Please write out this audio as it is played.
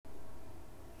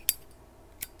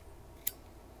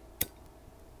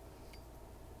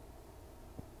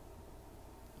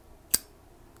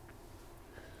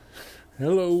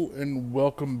Hello and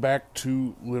welcome back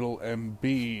to Little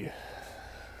MB.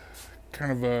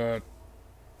 Kind of a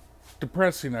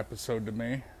depressing episode to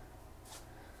me.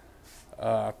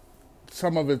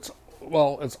 Some of it's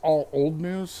all old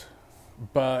news,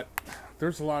 but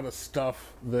there's a lot of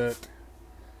stuff that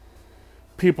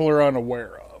people are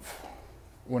unaware of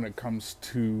when it comes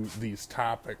to these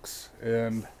topics.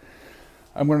 And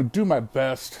I'm going to do my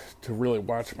best to really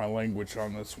watch my language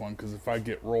on this one, because if I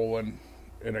get rolling,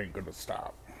 it ain't going to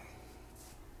stop.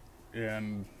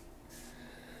 And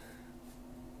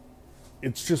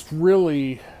it's just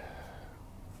really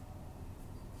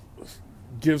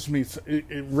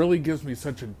it really gives me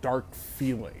such a dark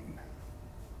feeling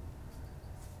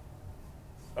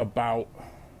about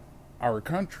our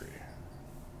country.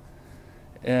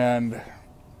 And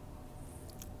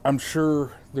I'm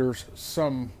sure there's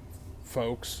some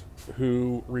folks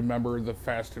who remember the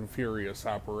Fast and Furious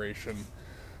operation,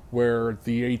 where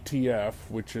the ATF,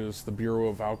 which is the Bureau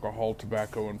of Alcohol,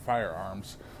 Tobacco, and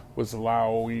Firearms, was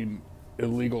allowing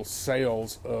illegal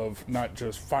sales of not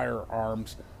just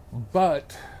firearms,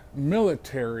 but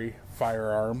military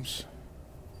firearms,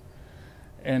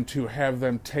 and to have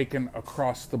them taken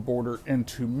across the border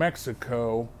into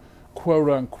Mexico, quote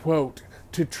unquote,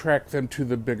 to track them to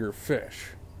the bigger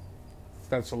fish.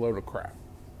 That's a load of crap.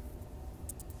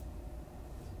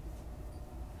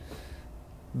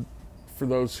 For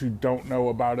those who don't know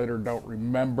about it or don't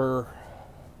remember,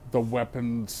 the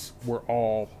weapons were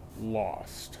all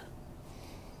lost.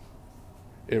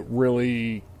 It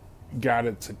really got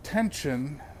its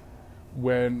attention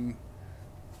when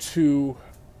two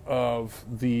of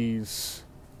these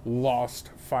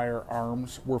lost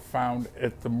firearms were found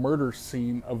at the murder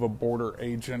scene of a border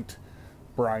agent,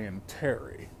 Brian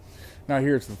Terry. Now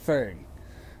here's the thing.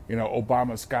 You know,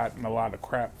 Obama's gotten a lot of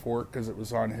crap for it because it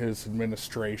was on his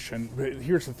administration. But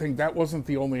here's the thing, that wasn't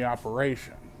the only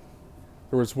operation.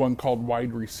 There was one called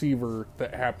Wide Receiver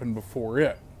that happened before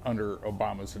it under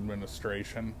Obama's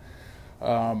administration.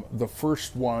 The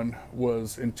first one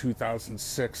was in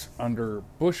 2006 under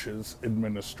Bush's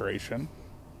administration.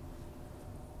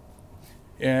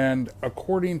 And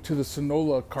according to the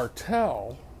Sinaloa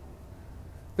cartel,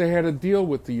 they had a deal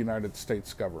with the United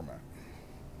States government.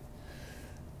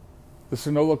 The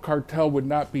Sinaloa cartel would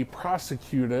not be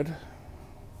prosecuted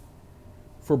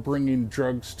for bringing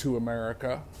drugs to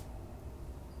America,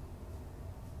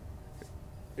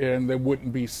 and they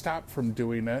wouldn't be stopped from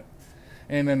doing it.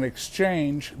 And in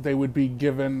exchange, they would be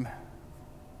given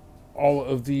all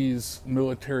of these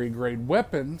military-grade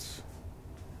weapons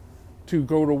to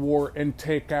go to war and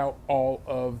take out all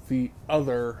of the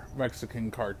other Mexican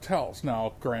cartels.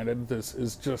 Now, granted, this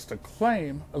is just a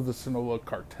claim of the Sinaloa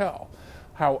cartel.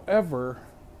 However,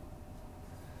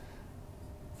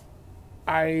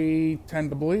 I tend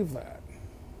to believe that,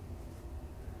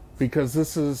 because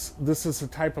this is a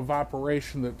type of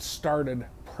operation that started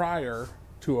prior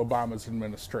to Obama's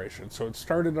administration. So it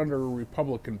started under a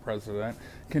Republican president,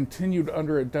 continued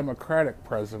under a Democratic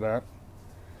president,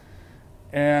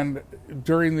 and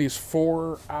during these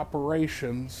 4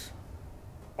 operations,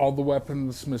 all the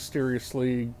weapons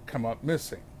mysteriously come up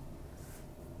missing.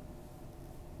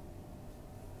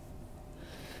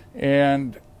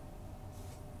 And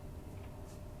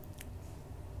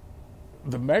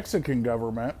the Mexican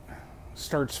government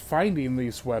starts finding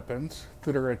these weapons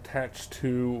that are attached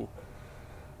to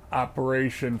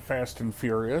Operation Fast and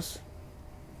Furious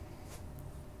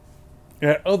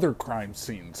at other crime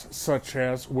scenes, such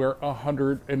as where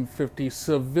 150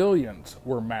 civilians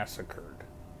were massacred.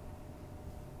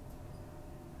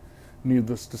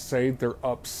 Needless to say, they're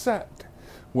upset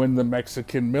when the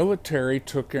Mexican military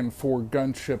took in 4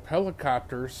 gunship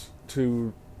helicopters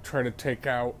to try to take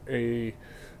out a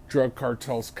drug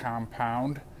cartel's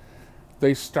compound.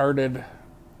 They started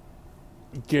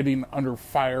getting under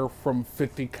fire from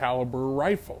 50 caliber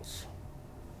rifles,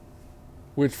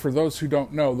 which, for those who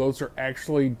don't know, those are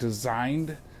actually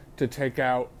designed to take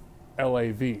out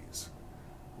LAVs,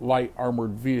 light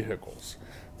armored vehicles.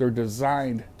 They're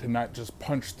designed to not just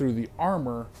punch through the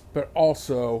armor, but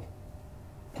also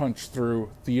punch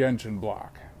through the engine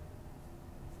block.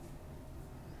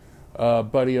 A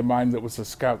buddy of mine that was a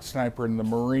scout sniper in the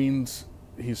Marines,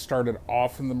 he started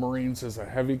off in the Marines as a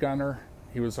heavy gunner.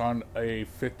 He was on a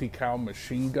 50 cal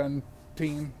machine gun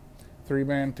team,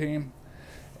 3-man team,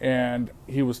 and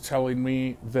he was telling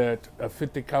me that a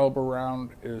 50 caliber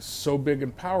round is so big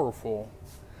and powerful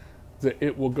that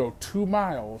it will go 2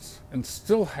 miles and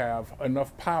still have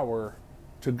enough power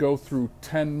to go through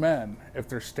 10 men if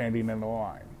they're standing in a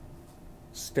line,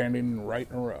 standing right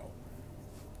in a row.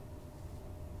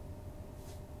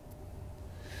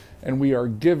 And we are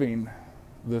giving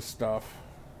this stuff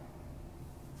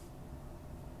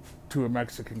to a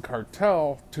Mexican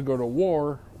cartel to go to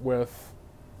war with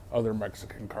other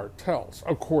Mexican cartels,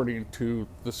 according to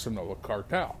the Sinaloa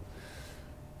cartel.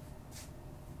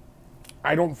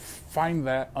 I don't find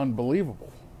that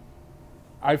unbelievable.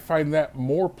 I find that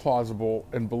more plausible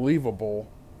and believable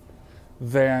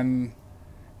than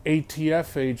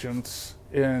ATF agents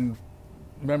and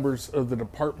members of the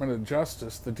Department of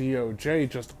Justice, the DOJ,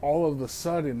 just all of a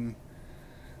sudden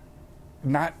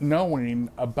not knowing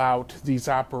about these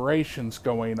operations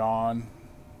going on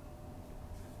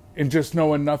and just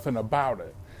knowing nothing about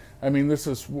it. I mean,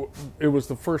 it was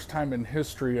the first time in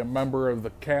history a member of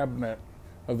the cabinet,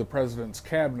 of the president's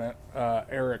cabinet,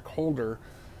 Eric Holder,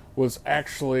 was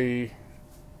actually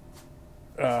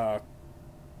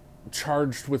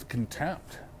charged with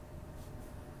contempt.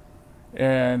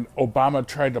 And Obama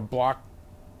tried to block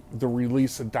the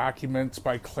release of documents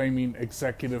by claiming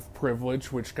executive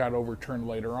privilege, which got overturned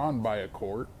later on by a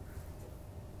court.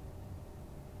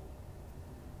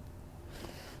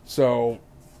 So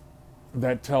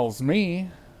that tells me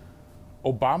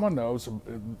Obama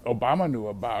knew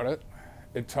about it.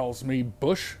 It tells me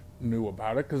Bush knew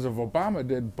about it, because if Obama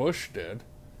did, Bush did.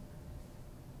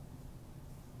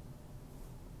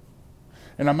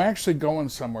 And I'm actually going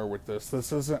somewhere with this.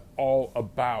 This isn't all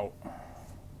about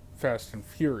Fast and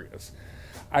Furious.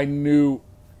 I knew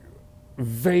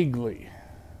vaguely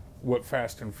what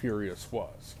Fast and Furious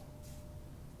was.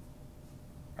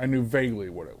 I knew vaguely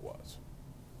what it was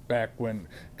back when,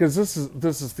 because this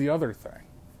is the other thing.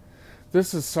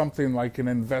 This is something like an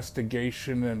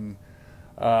investigation and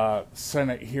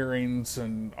Senate hearings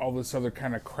and all this other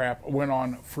kind of crap went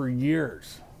on for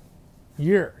years.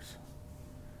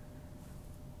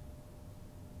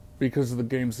 Because of the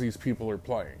games these people are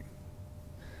playing.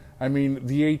 I mean,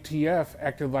 the ATF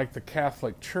acted like the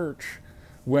Catholic Church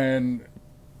when,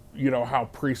 how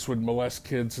priests would molest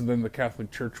kids and then the Catholic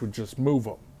Church would just move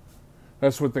them.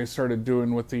 That's what they started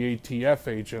doing with the ATF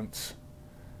agents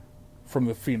from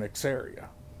the Phoenix area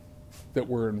that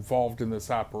were involved in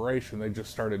this operation. They just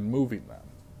started moving them.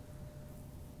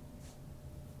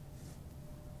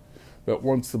 But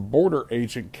once the border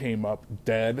agent came up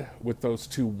dead with those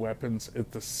two weapons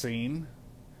at the scene,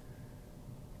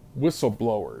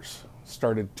 whistleblowers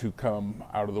started to come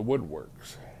out of the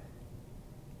woodworks.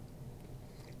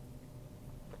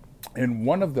 And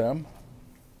one of them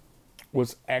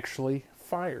was actually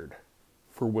fired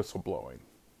for whistleblowing.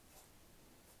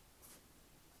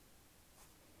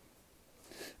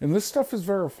 And this stuff is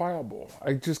verifiable.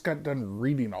 I just got done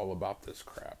reading all about this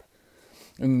crap.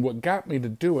 And what got me to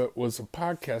do it was a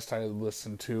podcast I had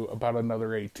listened to about another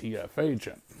ATF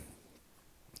agent.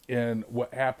 And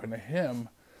what happened to him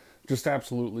just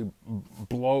absolutely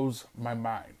blows my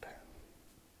mind.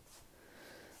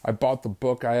 I bought the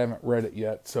book. I haven't read it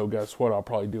yet, so guess what? I'll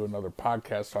probably do another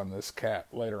podcast on this cat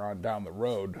later on down the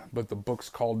road. But the book's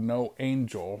called No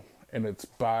Angel, and it's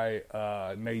by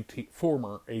an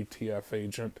former ATF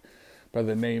agent by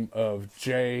the name of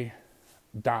Jay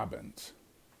Dobbins.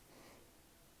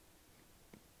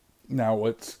 Now,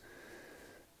 what's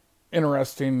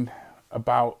interesting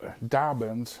about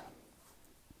Dobbins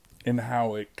and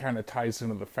how it kind of ties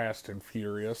into the Fast and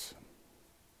Furious,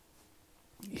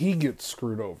 he gets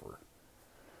screwed over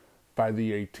by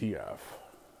the ATF.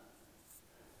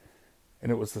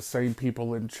 And it was the same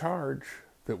people in charge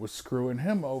that was screwing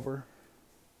him over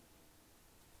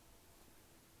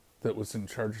that was in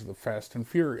charge of the Fast and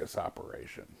Furious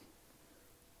operation.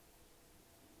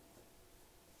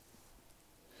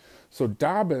 So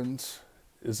Dobbins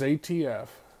is ATF.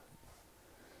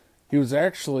 He was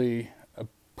actually a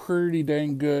pretty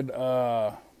dang good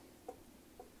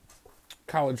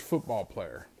college football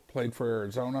player. Played for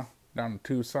Arizona down in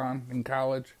Tucson in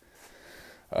college.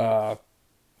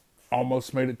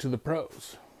 Almost made it to the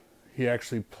pros. He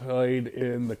actually played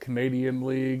in the Canadian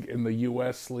League, in the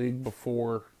U.S. League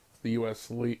before the U.S.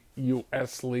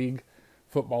 League,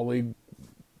 Football League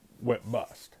went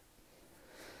bust.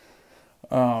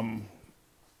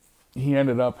 He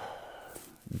ended up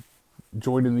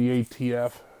joining the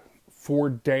ATF 4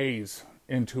 days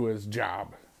into his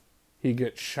job. He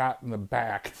gets shot in the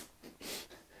back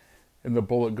and the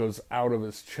bullet goes out of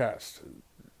his chest.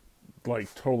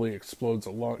 Like totally explodes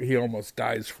a lung. He almost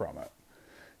dies from it.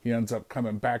 He ends up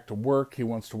coming back to work. He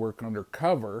wants to work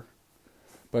undercover.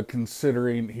 But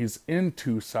considering he's in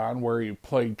Tucson where he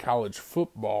played college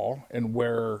football and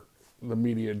where the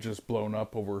media had just blown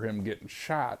up over him getting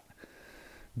shot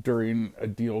during a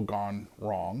deal gone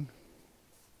wrong,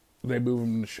 they move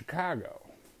him to Chicago,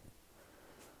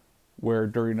 where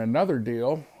during another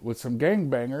deal with some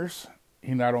gangbangers,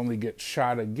 he not only gets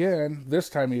shot again, this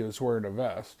time he was wearing a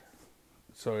vest.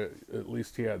 So at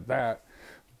least he had that.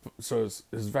 So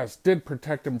his vest did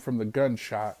protect him from the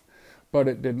gunshot, but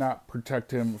it did not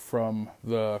protect him from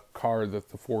the car that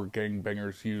the 4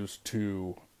 gangbangers used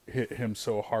to hit him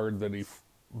so hard that he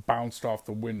bounced off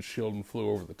the windshield and flew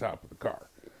over the top of the car.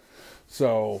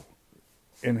 So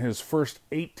in his first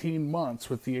 18 months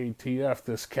with the ATF,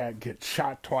 this cat gets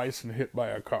shot twice and hit by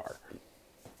a car.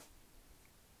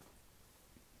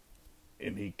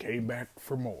 And he came back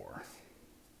for more.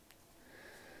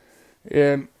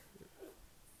 And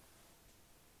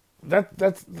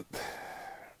that's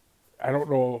I don't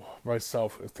know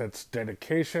myself if that's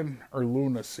dedication or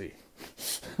lunacy.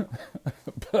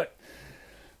 But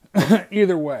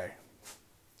either way,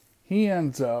 he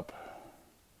ends up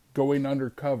going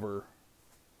undercover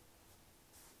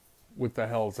with the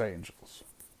Hells Angels.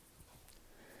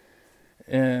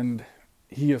 And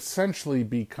he essentially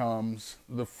becomes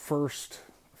the first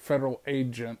federal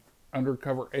agent,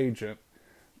 undercover agent,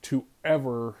 to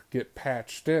ever get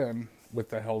patched in with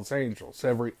the Hells Angels.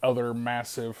 Every other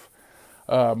massive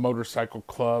motorcycle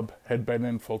club had been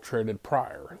infiltrated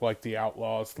prior, like the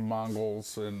Outlaws, the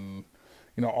Mongols, and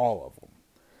all of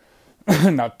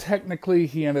them. Now, technically,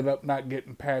 he ended up not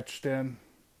getting patched in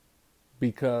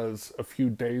because a few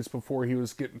days before he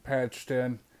was getting patched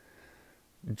in,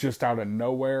 just out of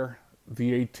nowhere,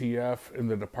 the ATF and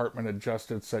the Department of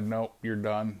Justice said, "Nope, you're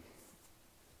done.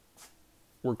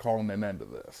 We're calling an end to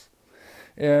this."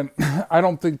 And I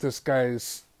don't think this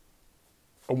guy's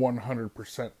a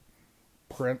 100%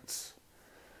 prince.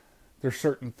 There's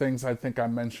certain things, I think I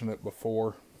mentioned it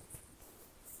before,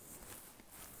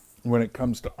 when it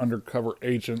comes to undercover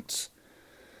agents,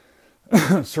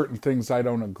 certain things I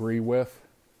don't agree with.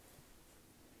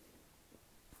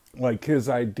 Like his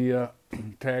idea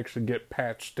to actually get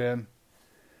patched in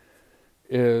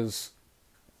is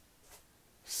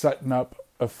setting up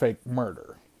a fake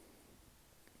murder.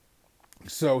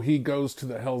 So he goes to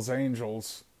the Hells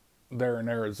Angels there in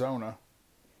Arizona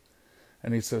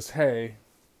and he says, "Hey,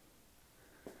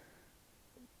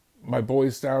 my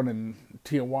boys down in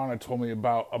Tijuana told me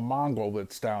about a Mongol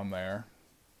that's down there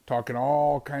talking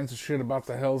all kinds of shit about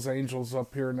the Hells Angels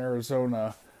up here in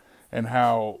Arizona and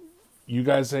how you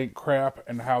guys ain't crap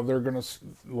and how they're going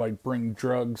to bring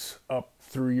drugs up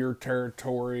through your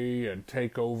territory and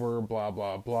take over, blah,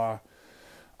 blah, blah.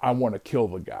 I want to kill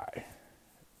the guy."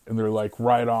 And they're like,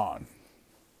 "Right on.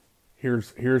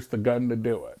 Here's the gun to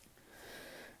do it."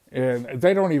 And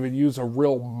they don't even use a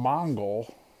real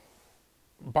Mongol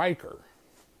biker.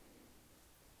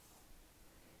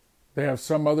 They have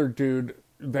some other dude.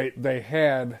 They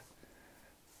had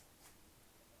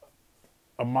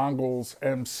a Mongol's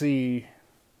MC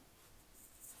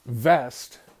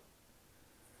vest,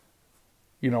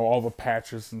 all the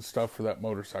patches and stuff for that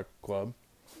motorcycle club,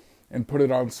 and put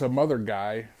it on some other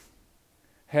guy.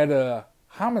 Had a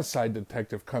homicide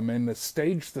detective come in to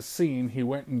stage the scene. He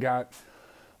went and got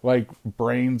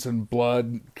brains and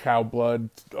blood, cow blood,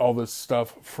 all this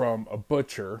stuff from a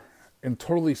butcher, and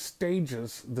totally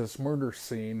stages this murder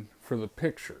scene for the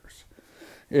pictures.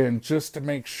 And just to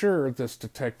make sure, this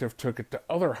detective took it to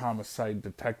other homicide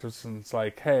detectives and it's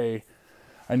like, "Hey,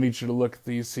 I need you to look at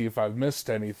these, see if I've missed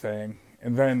anything."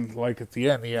 And then, at the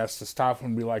end, he has to stop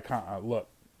and be like, "Look,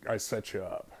 I set you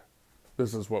up.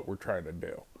 This is what we're trying to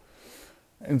do."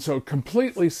 And so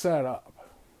completely set up.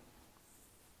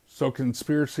 So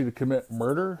conspiracy to commit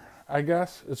murder, I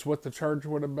guess, is what the charge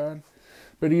would have been.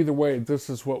 But either way, this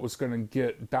is what was going to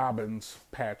get Dobbins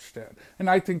patched in. And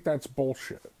I think that's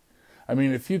bullshit. I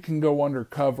mean, if you can go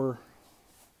undercover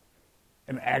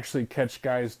and actually catch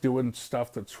guys doing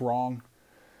stuff that's wrong,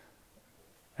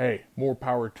 hey, more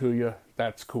power to you.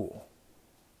 That's cool.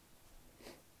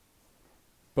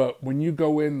 But when you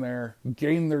go in there,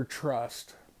 gain their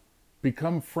trust,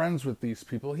 become friends with these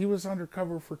people. He was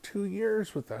undercover for 2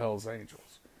 years with the Hells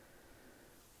Angels.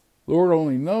 Lord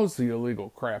only knows the illegal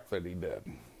crap that he did.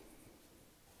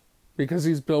 Because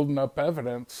he's building up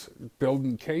evidence,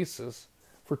 building cases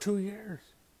for 2 years.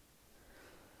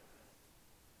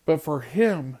 But for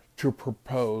him to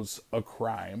propose a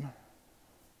crime,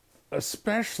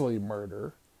 especially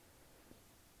murder,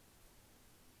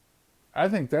 I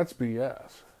think that's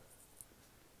BS.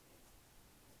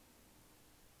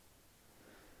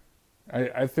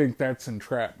 I think that's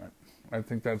entrapment. I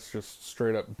think that's just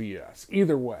straight up BS.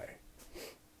 Either way,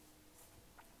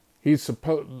 he's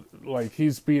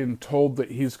he's being told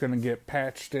that he's going to get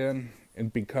patched in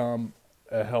and become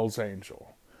a Hell's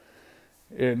Angel.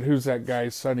 And who's that guy,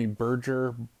 Sonny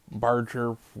Berger,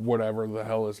 Barger, whatever the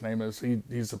hell his name is,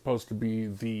 he's supposed to be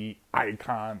the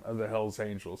icon of the Hells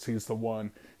Angels. He's the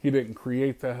one, he didn't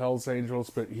create the Hells Angels,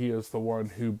 but he is the one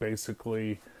who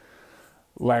basically,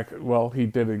 he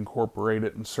did incorporate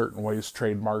it in certain ways,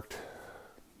 trademarked,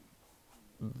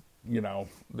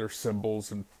 their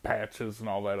symbols and patches and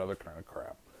all that other kind of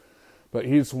crap. But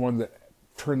he's the one that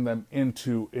turned them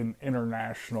into an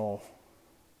international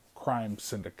crime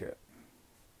syndicate.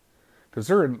 Because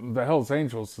the Hells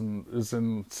Angels is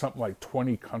in something like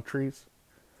 20 countries.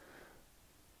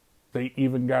 They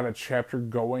even got a chapter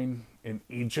going in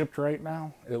Egypt right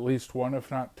now. At least one, if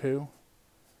not two.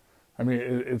 I mean,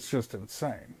 it's just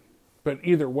insane. But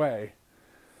either way,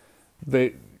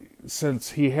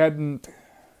 since he hadn't...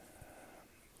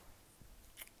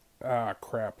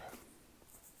 crap.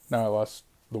 Now I lost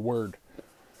the word.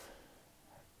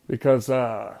 Because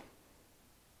to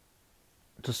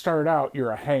start out,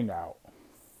 you're a hangout.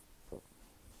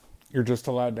 You're just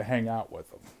allowed to hang out with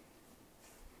them.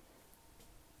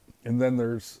 And then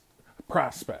there's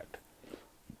prospect.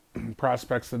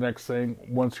 Prospect's the next thing.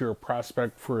 Once you're a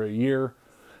prospect for a year,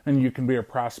 and you can be a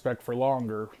prospect for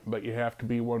longer, but you have to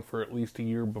be one for at least a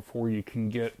year before you can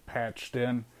get patched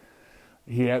in.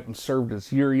 He hadn't served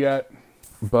his year yet,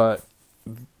 but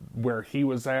where he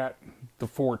was at, the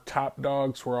 4 top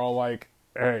dogs were all like,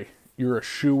 hey, you're a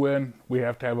shoo-in. We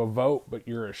have to have a vote, but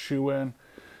you're a shoo-in.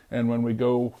 And when we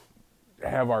go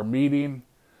have our meeting,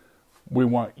 we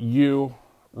want you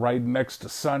right next to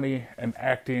Sonny and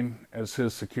acting as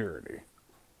his security.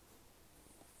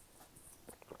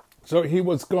 So he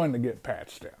was going to get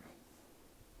patched in.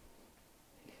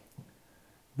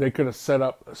 They could have set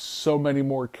up so many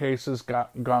more cases,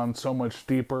 gone so much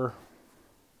deeper.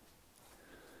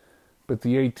 But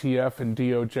the ATF and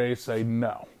DOJ say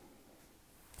no.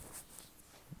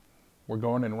 We're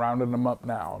going and rounding them up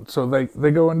now. And so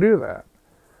they go and do that.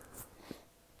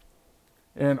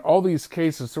 And all these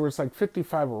cases, there was like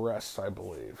 55 arrests, I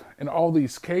believe. And all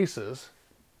these cases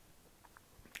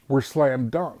were slam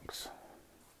dunks.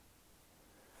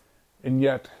 And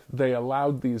yet they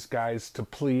allowed these guys to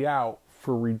plea out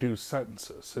for reduced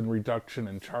sentences and reduction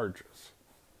in charges.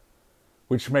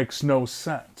 Which makes no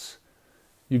sense.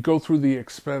 You go through the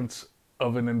expense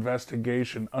of an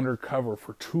investigation undercover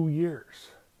for 2 years.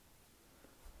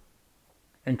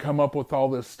 And come up with all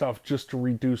this stuff just to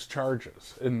reduce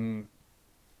charges and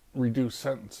reduce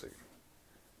sentencing.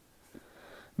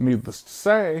 Needless to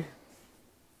say,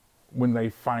 when they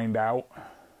find out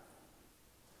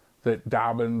that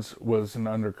Dobbins was an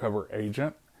undercover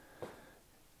agent,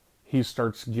 he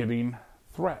starts getting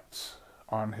threats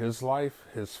on his life,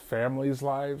 his family's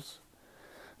lives.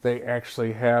 They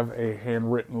actually have a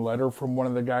handwritten letter from one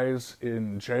of the guys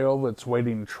in jail that's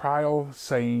waiting trial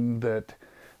saying that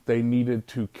they needed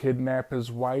to kidnap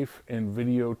his wife and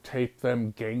videotape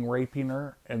them gang raping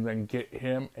her and then get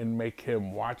him and make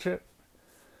him watch it.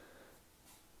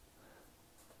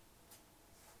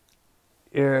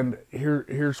 And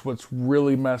here's what's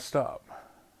really messed up.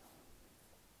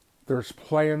 There's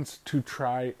plans to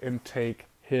try and take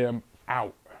him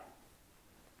out.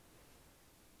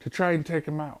 To try and take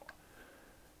him out.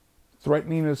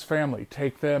 Threatening his family,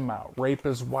 take them out, rape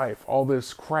his wife, all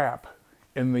this crap.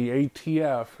 And the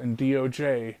ATF and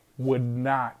DOJ would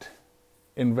not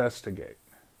investigate.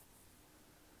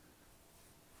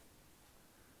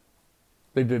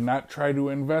 They did not try to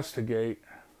investigate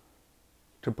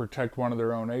to protect one of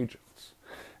their own agents.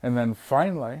 And then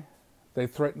finally, they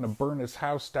threatened to burn his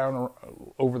house down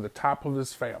over the top of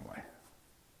his family.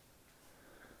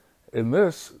 In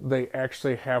this, they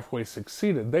actually halfway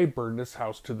succeeded. They burned his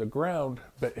house to the ground,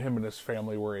 but him and his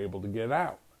family were able to get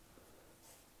out.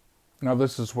 Now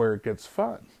this is where it gets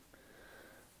fun.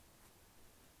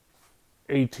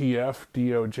 ATF,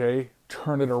 DOJ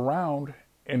turn it around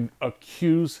and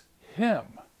accuse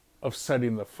him of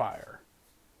setting the fire.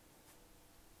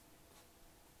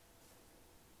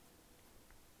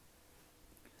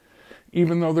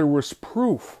 Even though there was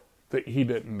proof that he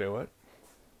didn't do it,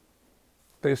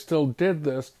 they still did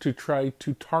this to try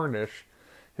to tarnish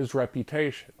his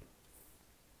reputation.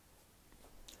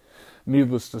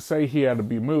 Needless to say, he had to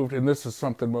be moved, and this is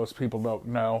something most people don't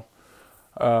know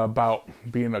about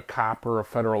being a cop or a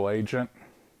federal agent.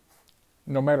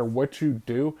 No matter what you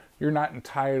do, you're not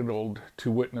entitled to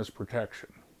witness protection.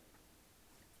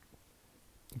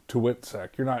 To WITSEC.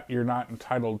 You're not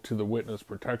entitled to the witness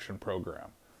protection program.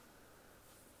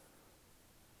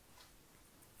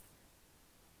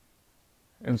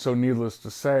 And so, needless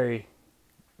to say,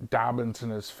 Dobbins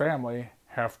and his family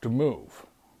have to move.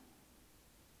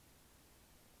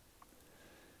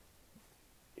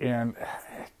 And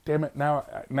Damn it, now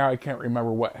I can't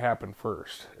remember what happened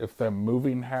first. If them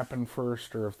moving happened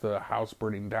first or if the house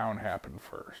burning down happened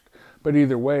first. But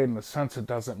either way, in the sense, it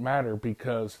doesn't matter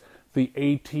because the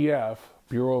ATF,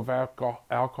 Bureau of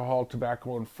Alcohol,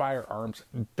 Tobacco, and Firearms,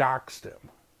 doxed him.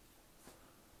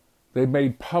 They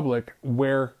made public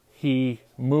where he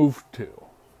moved to.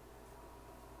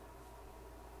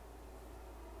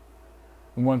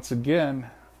 And once again,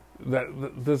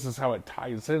 this is how it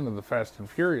ties into the Fast and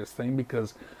Furious thing,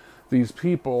 because these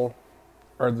people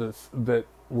are that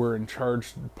were in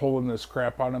charge pulling this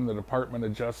crap on him, the Department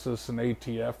of Justice and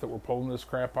ATF that were pulling this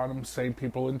crap on him, same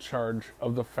people in charge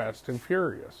of the Fast and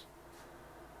Furious.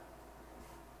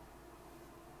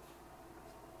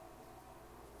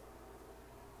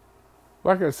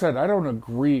 Like I said, I don't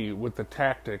agree with the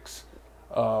tactics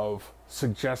of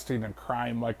suggesting a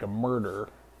crime like a murder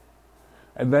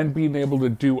and then being able to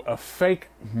do a fake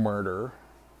murder.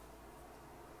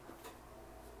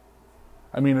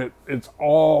 I mean, it's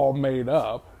all made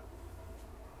up.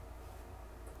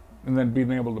 And then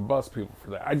being able to bust people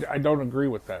for that. I don't agree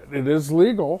with that. It is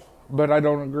legal, but I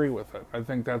don't agree with it. I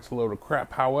think that's a load of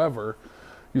crap. However,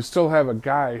 you still have a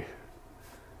guy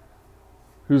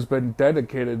who's been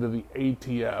dedicated to the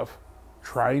ATF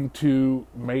trying to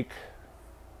make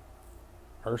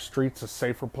our streets a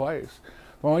safer place.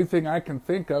 The only thing I can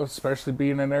think of, especially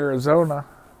being in Arizona,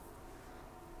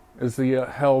 is the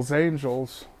Hells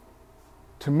Angels,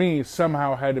 to me,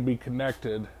 somehow had to be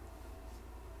connected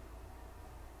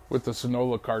with the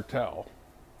Sinaloa cartel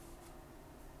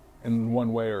in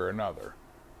one way or another.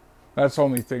 That's the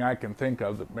only thing I can think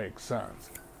of that makes sense.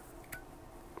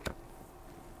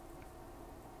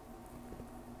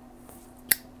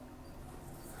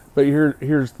 But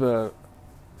here's the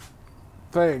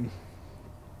thing.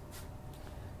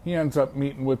 He ends up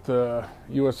meeting with the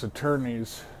U.S.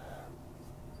 attorneys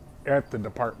at the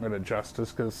Department of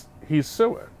Justice because he's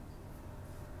suing.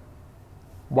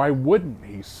 Why wouldn't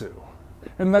he sue?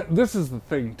 And this is the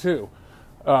thing, too.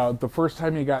 The first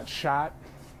time he got shot,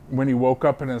 when he woke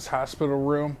up in his hospital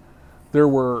room, there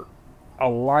were a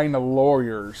line of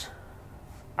lawyers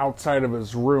outside of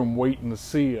his room waiting to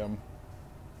see him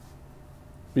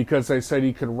because they said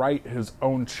he could write his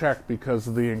own check because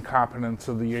of the incompetence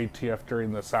of the ATF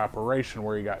during this operation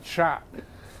where he got shot.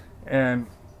 And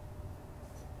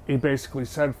he basically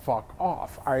said, fuck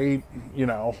off. I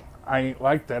ain't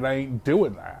like that. I ain't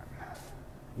doing that.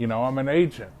 I'm an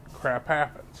agent. Crap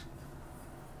happens.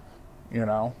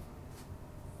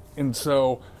 And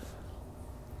so,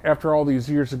 after all these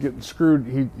years of getting screwed,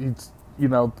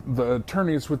 the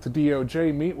attorneys with the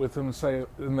DOJ meet with him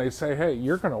and they say, hey,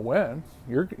 you're going to win.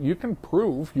 You can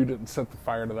prove you didn't set the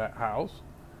fire to that house.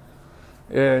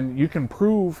 And you can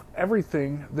prove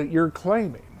everything that you're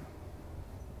claiming.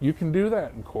 You can do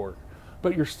that in court.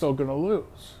 But you're still going to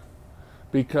lose.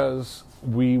 Because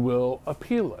we will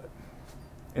appeal it.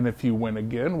 And if you win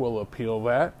again, we'll appeal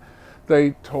that.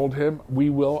 They told him, we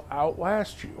will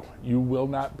outlast you. You will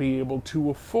not be able to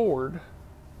afford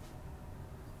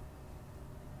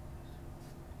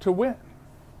to win.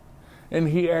 And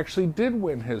he actually did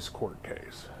win his court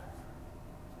case.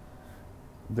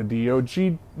 The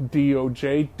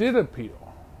DOJ did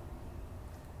appeal.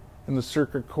 And the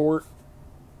circuit court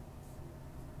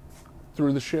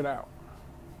threw the shit out.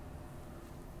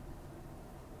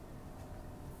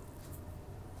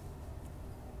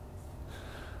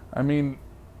 I mean,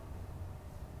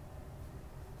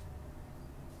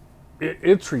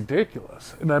 it's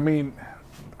ridiculous. And I mean,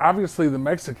 obviously the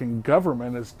Mexican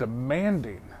government is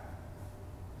demanding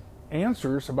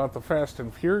answers about the Fast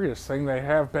and Furious thing. They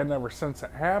have been ever since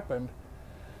it happened.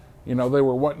 They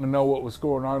were wanting to know what was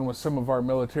going on with some of our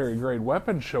military-grade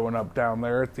weapons showing up down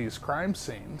there at these crime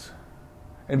scenes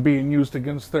and being used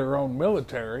against their own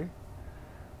military.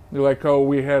 They're like, oh,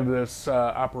 we had this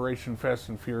Operation Fast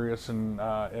and Furious and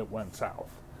it went south.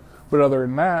 But other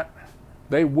than that,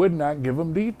 they would not give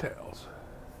them details.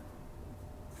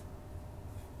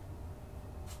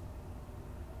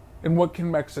 And what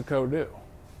can Mexico do?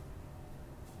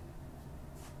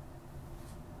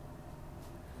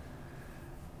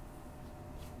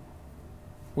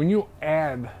 When you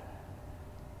add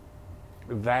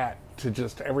that to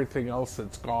just everything else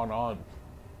that's gone on,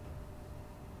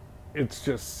 it's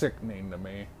just sickening to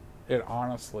me. It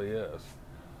honestly is.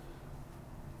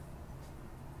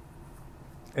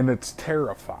 And it's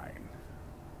terrifying.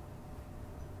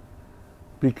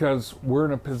 Because we're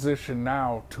in a position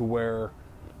now to where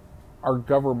our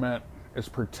government is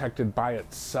protected by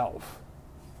itself.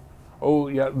 Oh,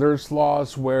 yeah, there's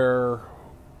laws where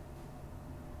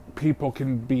people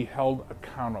can be held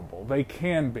accountable. They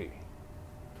can be,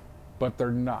 but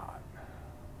they're not.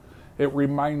 It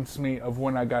reminds me of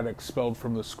when I got expelled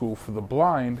from the school for the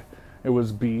blind. It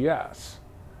was BS.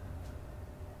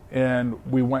 And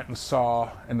we went and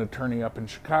saw an attorney up in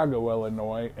Chicago,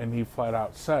 Illinois, and he flat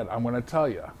out said, I'm going to tell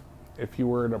you, if you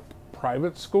were at a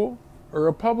private school or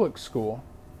a public school,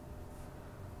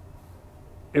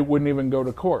 it wouldn't even go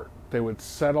to court. They would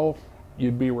settle,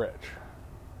 you'd be rich.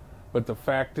 But the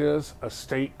fact is, a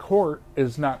state court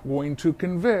is not going to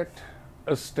convict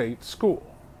a state school.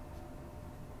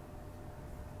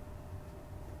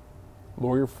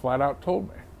 Lawyer flat out told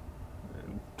me.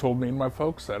 Told me and my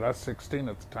folks that. I was 16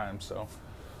 at the time, so,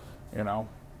 you know,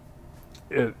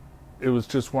 it was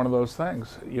just one of those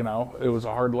things, you know. It was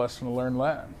a hard lesson to learn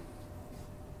then.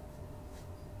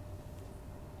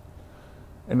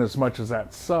 And as much as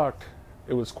that sucked,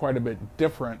 it was quite a bit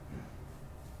different.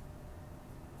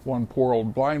 One poor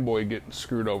old blind boy getting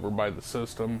screwed over by the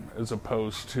system as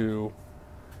opposed to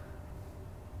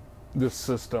this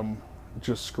system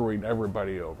just screwing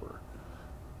everybody over.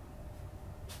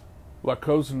 La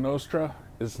Cosa Nostra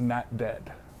is not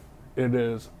dead. It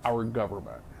is our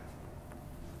government.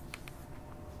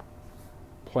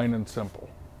 Plain and simple.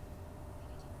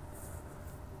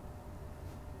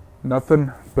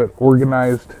 Nothing but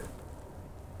organized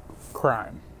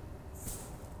crime.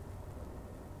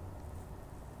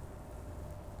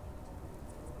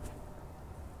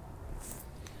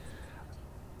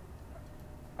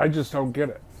 I just don't get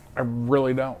it. I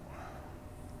really don't.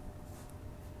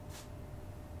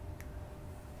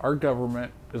 Our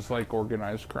government is like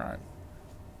organized crime.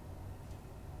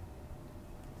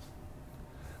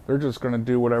 They're just going to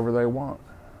do whatever they want.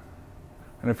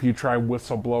 And if you try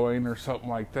whistleblowing or something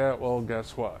like that, well,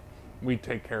 guess what? We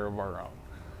take care of our own.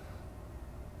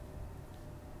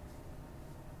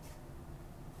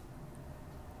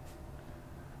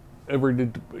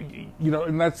 You know,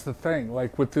 and that's the thing,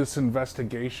 like with this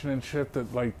investigation and shit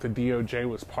that like the DOJ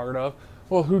was part of.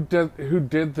 Well, who did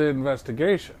the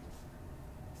investigation?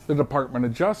 The Department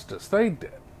of Justice. They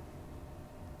did.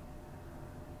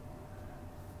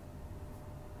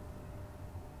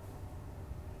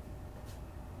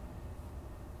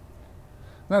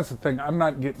 And that's the thing. I'm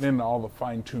not getting into all the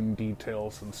fine-tuned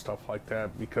details and stuff like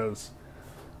that because,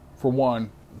 for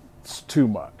one, it's too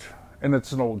much. And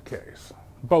it's an old case.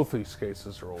 Both these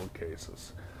cases are old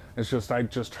cases. It's just I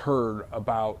just heard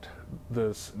about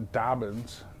this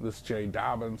Dobbins, this Jay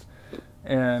Dobbins,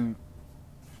 and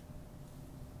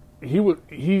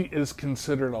he is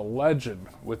considered a legend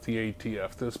with the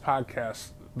ATF. This podcast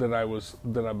that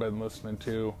I've been listening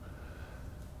to,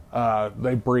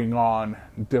 they bring on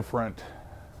different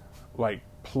like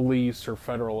police or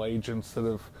federal agents that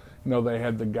have, you know, they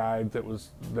had the guy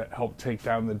that helped take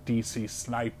down the DC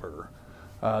sniper.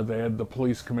 They had the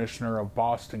police commissioner of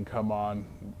Boston come on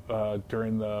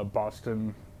during the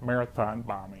Boston Marathon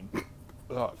bombing.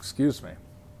 Oh, excuse me.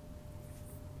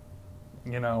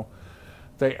 You know,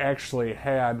 they actually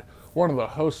had one of the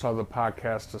hosts of the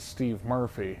podcast is Steve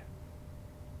Murphy.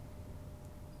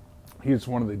 He's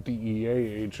one of the DEA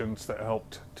agents that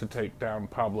helped to take down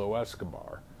Pablo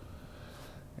Escobar.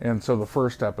 And so the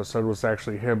first episode was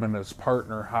actually him and his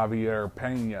partner, Javier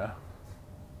Pena,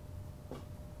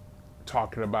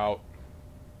 talking about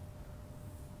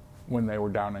when they were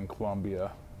down in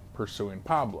Colombia pursuing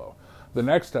Pablo. The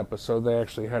next episode they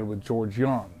actually had with George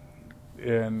Young.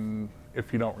 And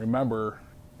if you don't remember,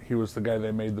 he was the guy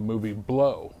they made the movie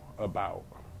Blow about.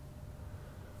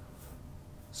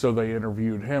 So they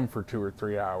interviewed him for 2 or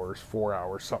 3 hours, 4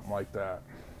 hours, something like that.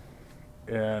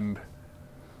 And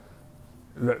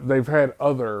they've had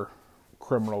other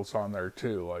criminals on there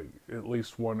too, like at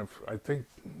least one of, I think,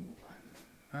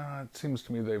 it seems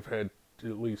to me they've had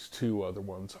at least 2 other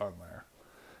ones on there.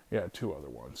 Yeah, 2 other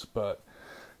ones. But,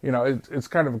 you know, it's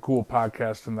kind of a cool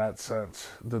podcast in that sense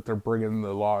that they're bringing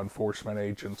the law enforcement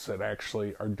agents that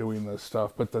actually are doing this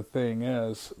stuff. But the thing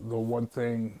is, the one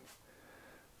thing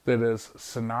that is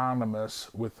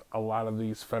synonymous with a lot of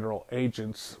these federal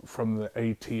agents from the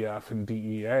ATF and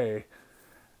DEA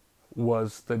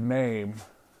was the name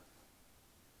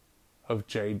of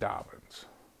Jay Dobbins.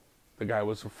 The guy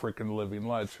was a freaking living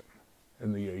legend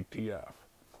in the ATF.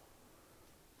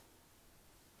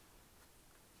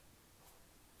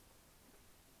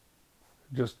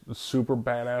 Just a super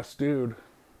badass dude.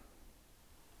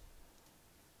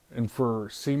 And for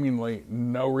seemingly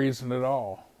no reason at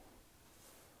all,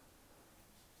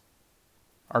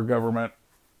 our government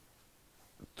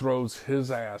throws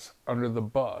his ass under the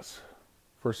bus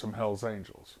for some Hell's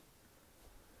Angels.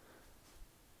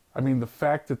 I mean, the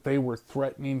fact that they were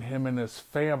threatening him and his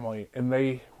family and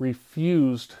they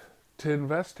refused to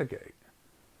investigate.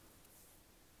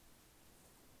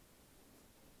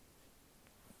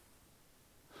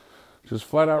 just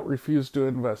flat out refused to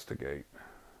investigate.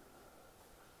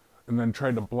 And then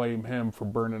tried to blame him for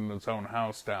burning his own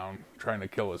house down, trying to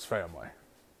kill his family.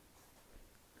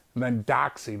 And then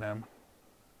doxing him,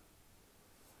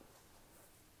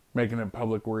 making it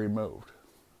public where he moved.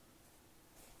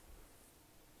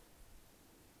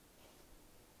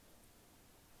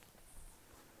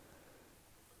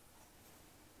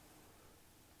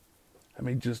 I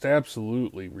mean, just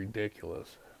absolutely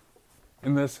ridiculous.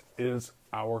 And this is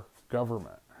our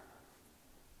government.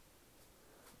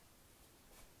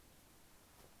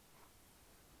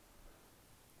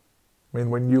 I mean,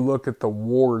 when you look at the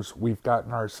wars we've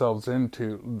gotten ourselves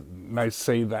into, and I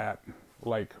say that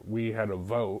like we had a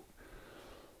vote,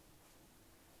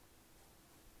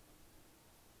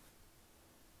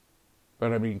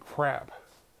 but I mean, crap.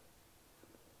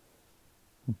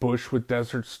 Bush with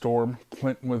Desert Storm,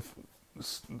 Clinton with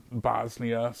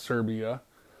Bosnia, Serbia,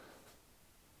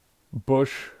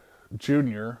 Bush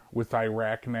Jr. with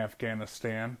Iraq and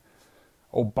Afghanistan,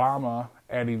 Obama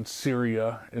adding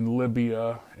Syria and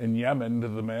Libya and Yemen to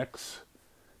the mix.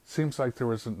 Seems like there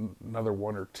was another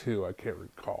one or two, I can't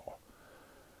recall.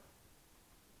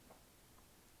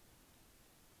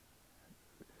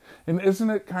 And isn't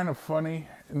it kind of funny?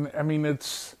 And I mean,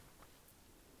 it's...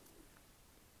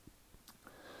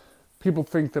 People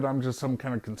think that I'm just some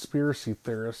kind of conspiracy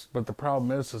theorist, but the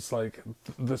problem is, it's like,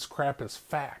 this crap is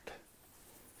fact.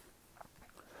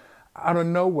 Out of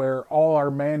nowhere, all our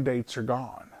mandates are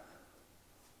gone.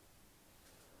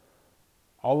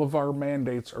 All of our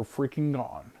mandates are freaking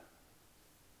gone.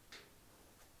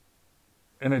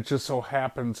 And it just so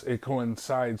happens it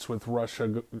coincides with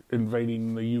Russia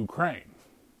invading the Ukraine.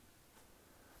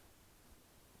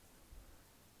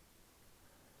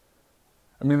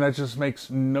 I mean, that just makes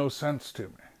no sense to me.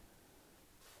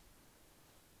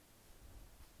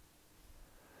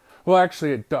 Well,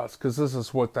 actually it does, because this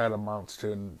is what that amounts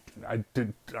to. And I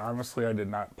did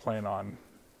not plan on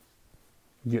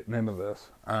getting into this.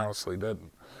 I honestly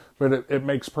didn't. But it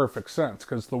makes perfect sense,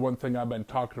 because the one thing I've been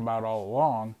talking about all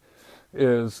along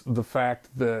is the fact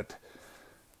that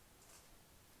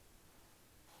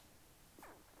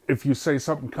if you say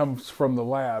something comes from the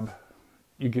lab,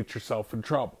 you get yourself in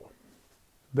trouble.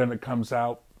 Then it comes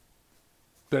out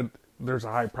that there's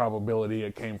a high probability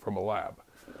it came from a lab.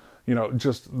 You know,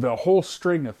 just the whole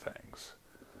string of things.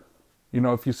 You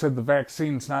know, if you said the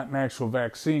vaccine's not an actual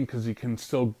vaccine because you can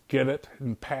still get it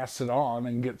and pass it on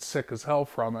and get sick as hell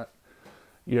from it,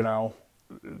 you know,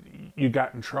 you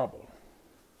got in trouble.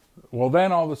 Well,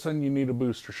 then all of a sudden you need a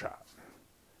booster shot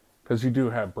because you do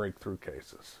have breakthrough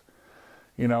cases.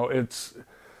 You know, it's...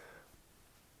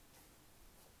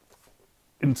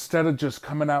 Instead of just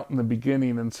coming out in the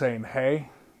beginning and saying, hey,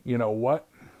 you know what?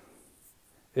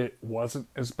 It wasn't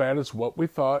as bad as what we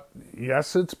thought.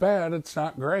 Yes, it's bad. It's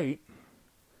not great.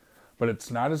 But it's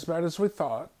not as bad as we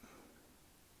thought.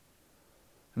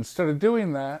 Instead of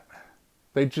doing that,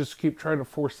 they just keep trying to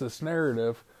force this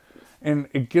narrative. And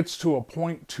it gets to a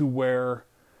point to where,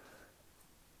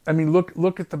 I mean,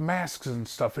 look at the masks and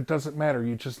stuff. It doesn't matter.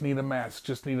 You just need a mask.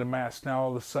 Just need a mask. Now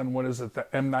all of a sudden, what is it? The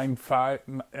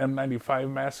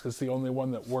N95 mask is the only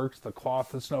one that works. The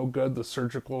cloth is no good. The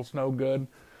surgical is no good.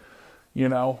 You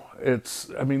know,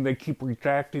 I mean, they keep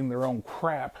redacting their own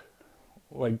crap.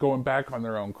 Like going back on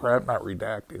their own crap. Not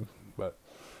redacting, but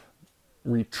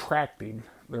retracting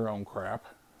their own crap.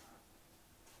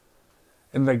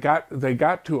 And they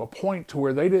got to a point to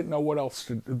where they didn't know what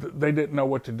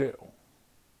to do.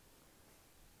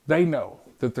 They know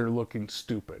that they're looking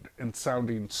stupid and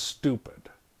sounding stupid.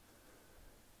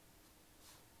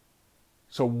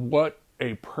 So what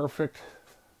a perfect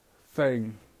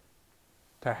thing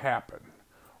to happen.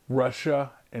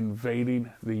 Russia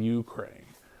invading the Ukraine.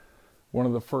 One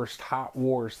of the first hot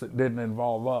wars that didn't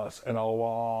involve us in a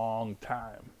long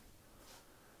time.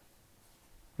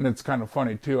 And it's kind of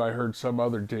funny too, I heard some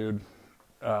other dude,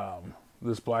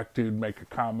 this black dude, make a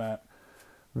comment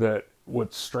that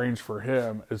what's strange for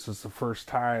him is it's the first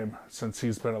time since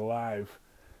he's been alive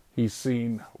he's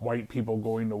seen white people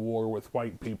going to war with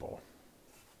white people.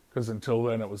 Because until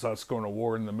then it was us going to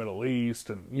war in the Middle East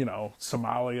and, you know,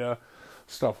 Somalia,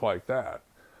 stuff like that.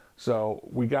 So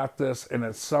we got this, and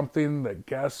it's something that,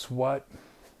 guess what?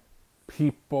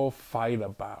 People fight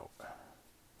about.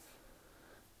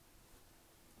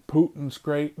 Putin's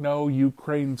great. No,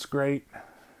 Ukraine's great.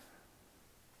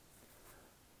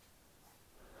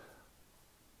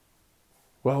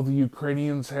 Well, the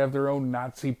Ukrainians have their own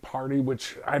Nazi party,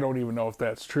 which I don't even know if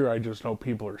that's true. I just know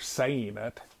people are saying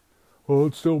it. Well,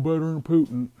 it's still better than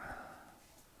Putin.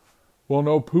 Well,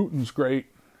 no, Putin's great.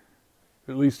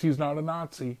 At least he's not a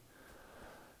Nazi.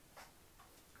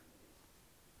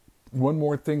 One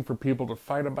more thing for people to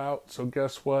fight about. So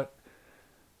guess what?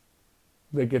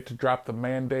 They get to drop the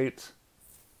mandates.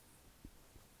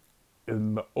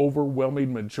 And the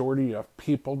overwhelming majority of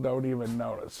people don't even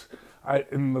notice.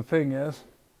 And the thing is,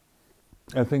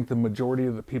 I think the majority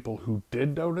of the people who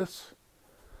did notice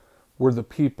were the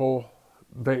people,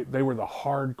 they were the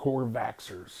hardcore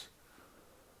vaxxers.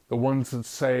 The ones that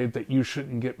say that you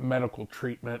shouldn't get medical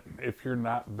treatment if you're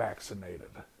not vaccinated.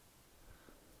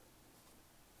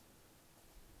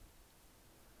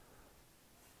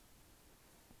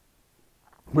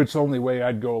 Which the only way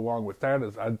I'd go along with that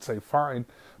is I'd say fine,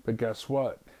 but guess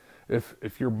what?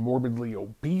 If you're morbidly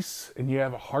obese and you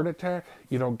have a heart attack,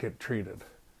 you don't get treated.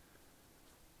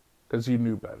 Because you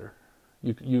knew better.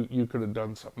 You could have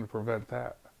done something to prevent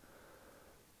that.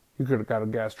 You could have got a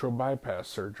gastro bypass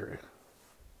surgery.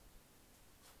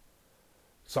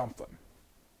 Something.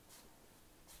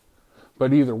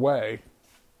 But either way,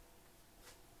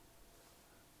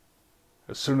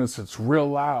 as soon as it's real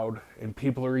loud and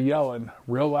people are yelling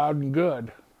real loud and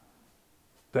good,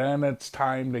 then it's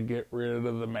time to get rid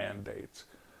of the mandates.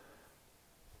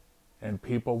 And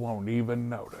people won't even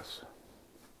notice.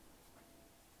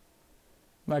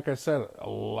 Like I said, a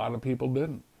lot of people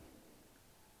didn't.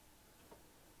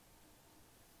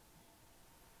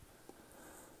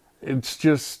 It's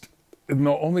just, and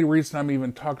the only reason I'm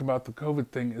even talking about the COVID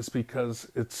thing is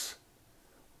because it's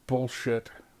bullshit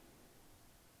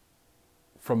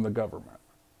from the government.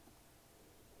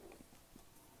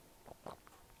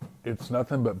 It's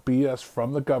nothing but BS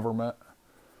from the government.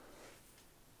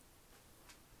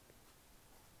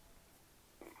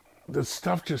 This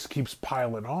stuff just keeps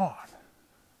piling on.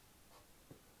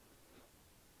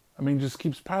 I mean, just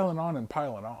keeps piling on and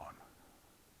piling on.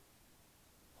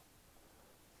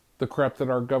 The crap that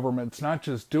our government's not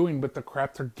just doing, but the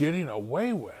crap they're getting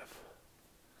away with.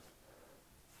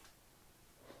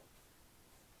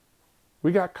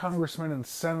 We got congressmen and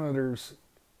senators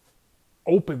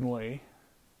openly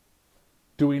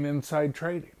doing inside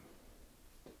trading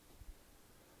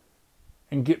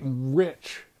and getting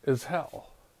rich as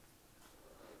hell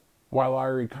while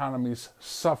our economy's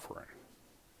suffering.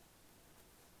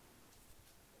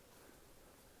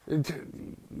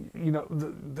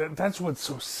 That's what's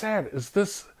so sad is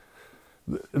this,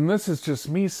 and this is just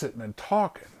me sitting and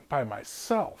talking by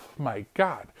myself. My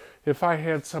God, if I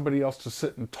had somebody else to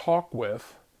sit and talk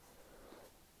with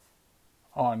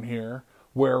on here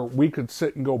where we could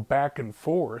sit and go back and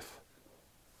forth,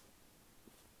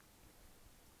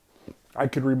 I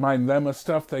could remind them of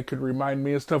stuff, they could remind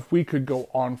me of stuff, we could go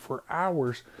on for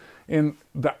hours, and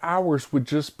the hours would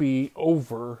just be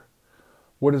over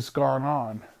what has gone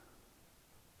on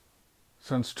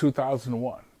since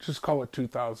 2001. Just call it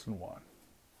 2001.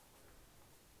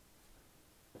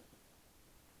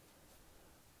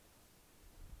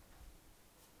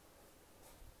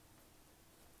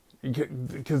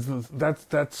 Because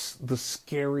that's the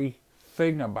scary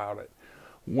thing about it.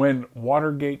 When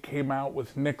Watergate came out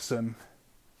with Nixon,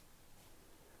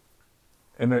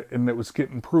 and it was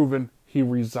getting proven, he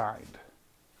resigned.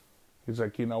 He's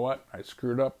like, you know what? I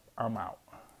screwed up. I'm out.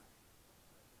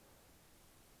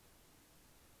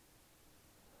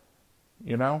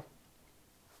 You know?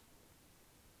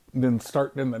 And then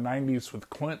starting in the 90s with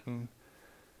Clinton,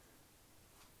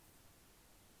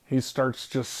 he starts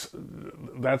just,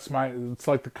 it's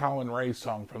like the Colin Ray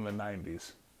song from the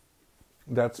 90s.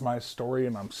 That's my story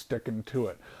and I'm sticking to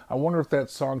it. I wonder if that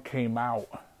song came out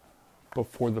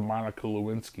before the Monica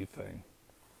Lewinsky thing.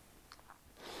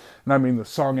 And I mean, the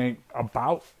song ain't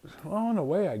about, well, in a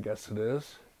way, I guess it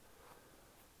is.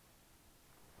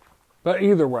 But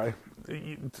either way,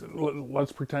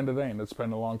 let's pretend it ain't. It's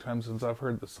been a long time since I've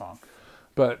heard the song.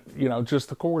 But, just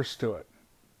the chorus to it.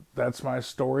 That's my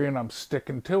story and I'm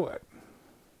sticking to it.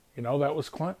 That was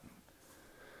Clinton.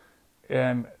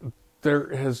 And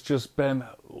there has just been,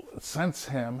 since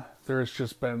him, there has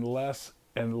just been less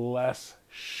and less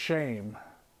shame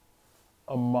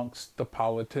amongst the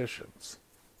politicians.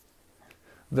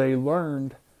 They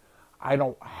learned, I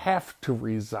don't have to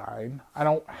resign. I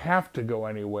don't have to go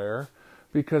anywhere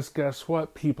because guess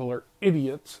what? People are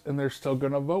idiots and they're still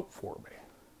going to vote for me.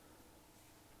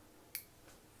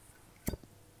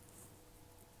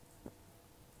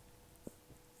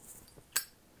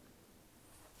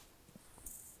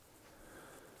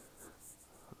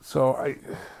 So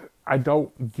I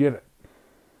don't get it,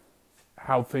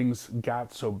 how things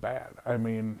got so bad. I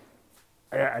mean,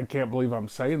 I can't believe I'm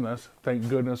saying this. Thank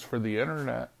goodness for the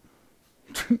internet.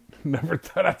 Never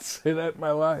thought I'd say that in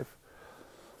my life.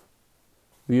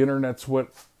 The internet's what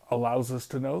allows us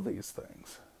to know these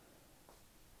things.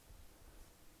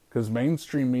 Because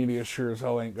mainstream media sure as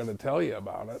hell ain't going to tell you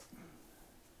about it.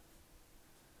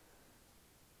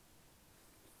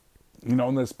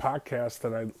 in this podcast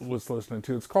that I was listening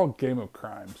to, it's called Game of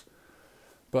Crimes,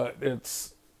 but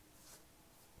it's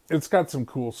got some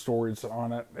cool stories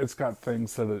on it. It's got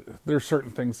things there's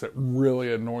certain things that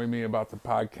really annoy me about the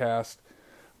podcast,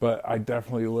 but I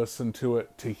definitely listen to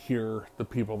it to hear the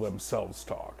people themselves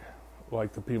talk,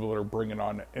 like the people that are bringing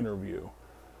on the interview.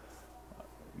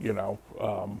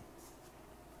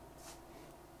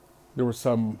 There was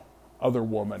some other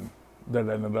woman that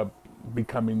ended up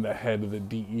becoming the head of the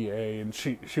DEA, and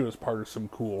she was part of some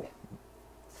cool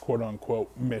quote-unquote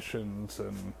missions,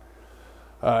 and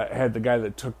had the guy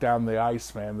that took down the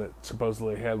Iceman that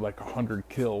supposedly had like 100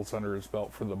 kills under his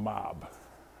belt for the mob.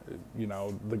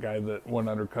 The guy that went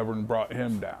undercover and brought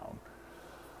him down.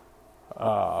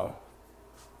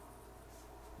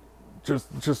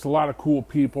 Just a lot of cool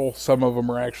people. Some of them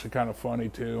are actually kind of funny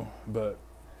too, but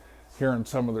hearing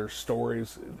some of their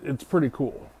stories, it's pretty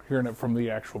cool hearing it from the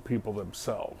actual people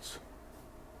themselves.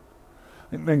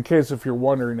 In case if you're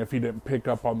wondering if you didn't pick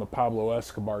up on the Pablo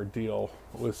Escobar deal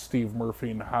with Steve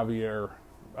Murphy and Javier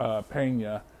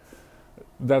Pena,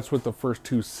 that's what the first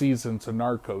 2 seasons of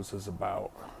Narcos is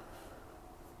about.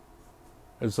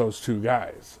 Is those 2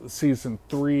 guys. Season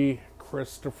 3,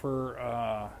 Christopher,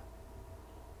 I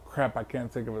can't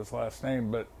think of his last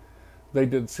name, but they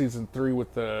did season 3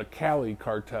 with the Cali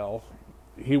cartel.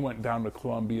 He went down to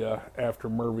Colombia after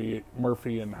Murphy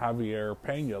and Javier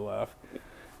Pena left,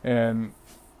 and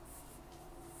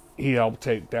he helped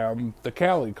take down the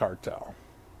Cali cartel.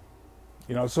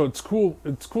 So it's cool.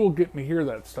 It's cool getting to hear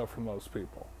that stuff from those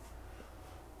people.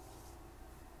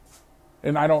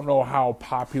 And I don't know how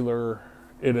popular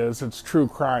it is. It's true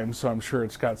crime, so I'm sure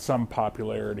it's got some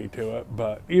popularity to it.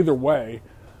 But either way,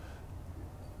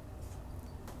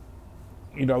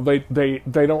 they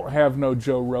don't have no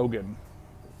Joe Rogan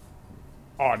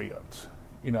audience.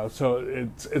 So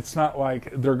it's not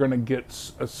like they're going to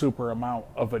get a super amount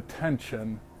of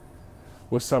attention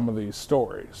with some of these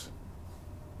stories.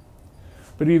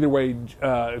 But either way,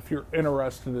 if you're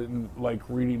interested in like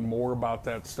reading more about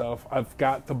that stuff, I've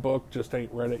got the book, just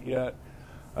ain't read it yet.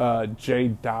 Jay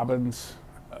Dobbins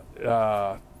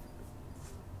wrote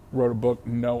a book,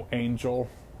 No Angel,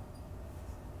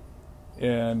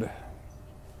 and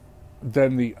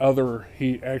then he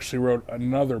actually wrote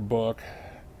another book.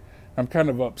 I'm kind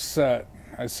of upset.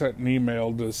 I sent an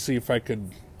email to see if I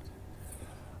could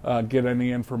get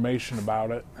any information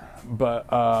about it, but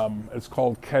it's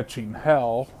called Catching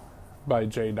Hell by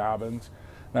Jay Dobbins,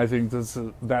 and I think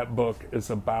that book is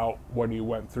about what he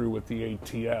went through with the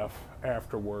ATF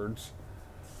afterwards.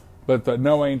 But the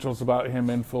No Angel's about him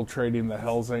infiltrating the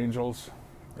Hells Angels,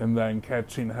 and then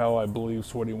Catching Hell, I believe,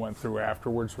 is what he went through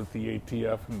afterwards with the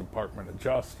ATF and Department of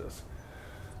Justice.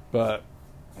 But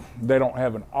they don't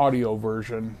have an audio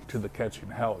version to the Catching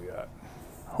Hell yet.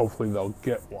 Hopefully they'll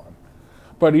get one.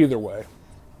 But either way,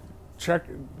 check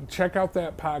out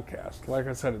that podcast. Like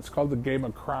I said, it's called the Game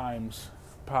of Crimes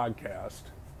podcast.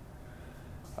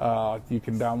 You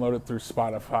can download it through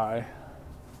Spotify.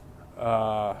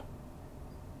 I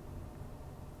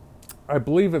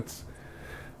believe it's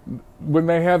when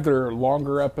they have their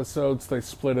longer episodes, they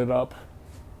split it up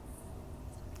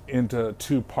into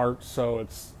 2 parts. So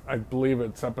I believe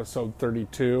it's episode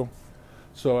 32.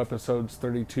 So episodes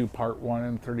 32 part 1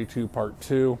 and 32 part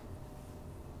 2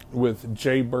 with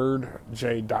Jay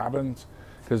Dobbins,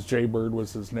 because Jay Bird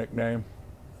was his nickname.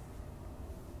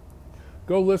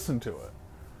 Go listen to it.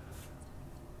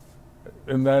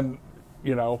 And then,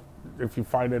 if you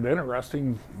find it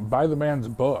interesting, buy the man's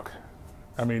book.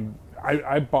 I mean,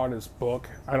 I bought his book.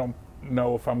 I don't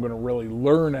know if I'm going to really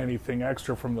learn anything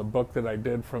extra from the book that I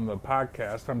did from the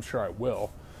podcast. I'm sure I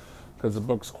will, because the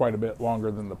book's quite a bit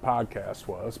longer than the podcast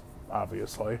was,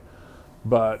 obviously.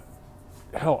 But,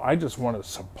 hell, I just want to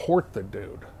support the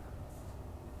dude.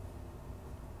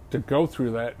 To go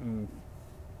through that and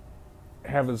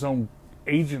have his own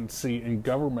agency and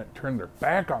government turn their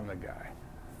back on the guy.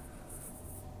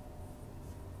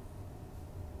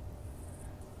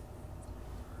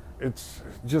 It's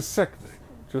just sickening.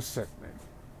 Just sickening.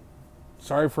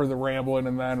 Sorry for the rambling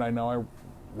and that. I know I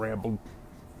rambled,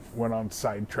 went on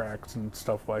sidetracks and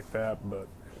stuff like that, but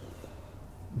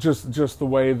just the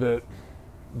way that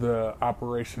the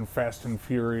Operation Fast and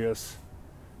Furious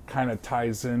kind of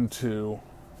ties into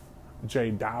Jay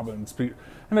Dobbins.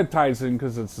 And it ties in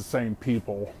because it's the same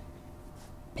people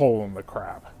pulling the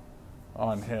crap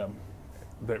on him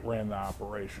that ran the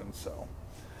operation, so.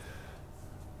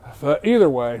 But either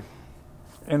way,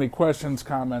 any questions,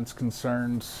 comments,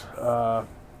 concerns,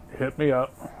 hit me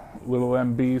up.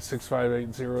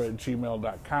 LittleMB6580 at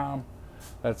gmail.com.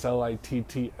 That's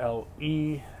LITTLE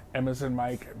M as in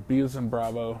Mike, B as in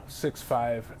Bravo,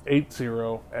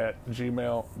 6580 at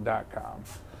gmail.com.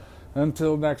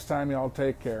 Until next time, y'all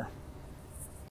take care.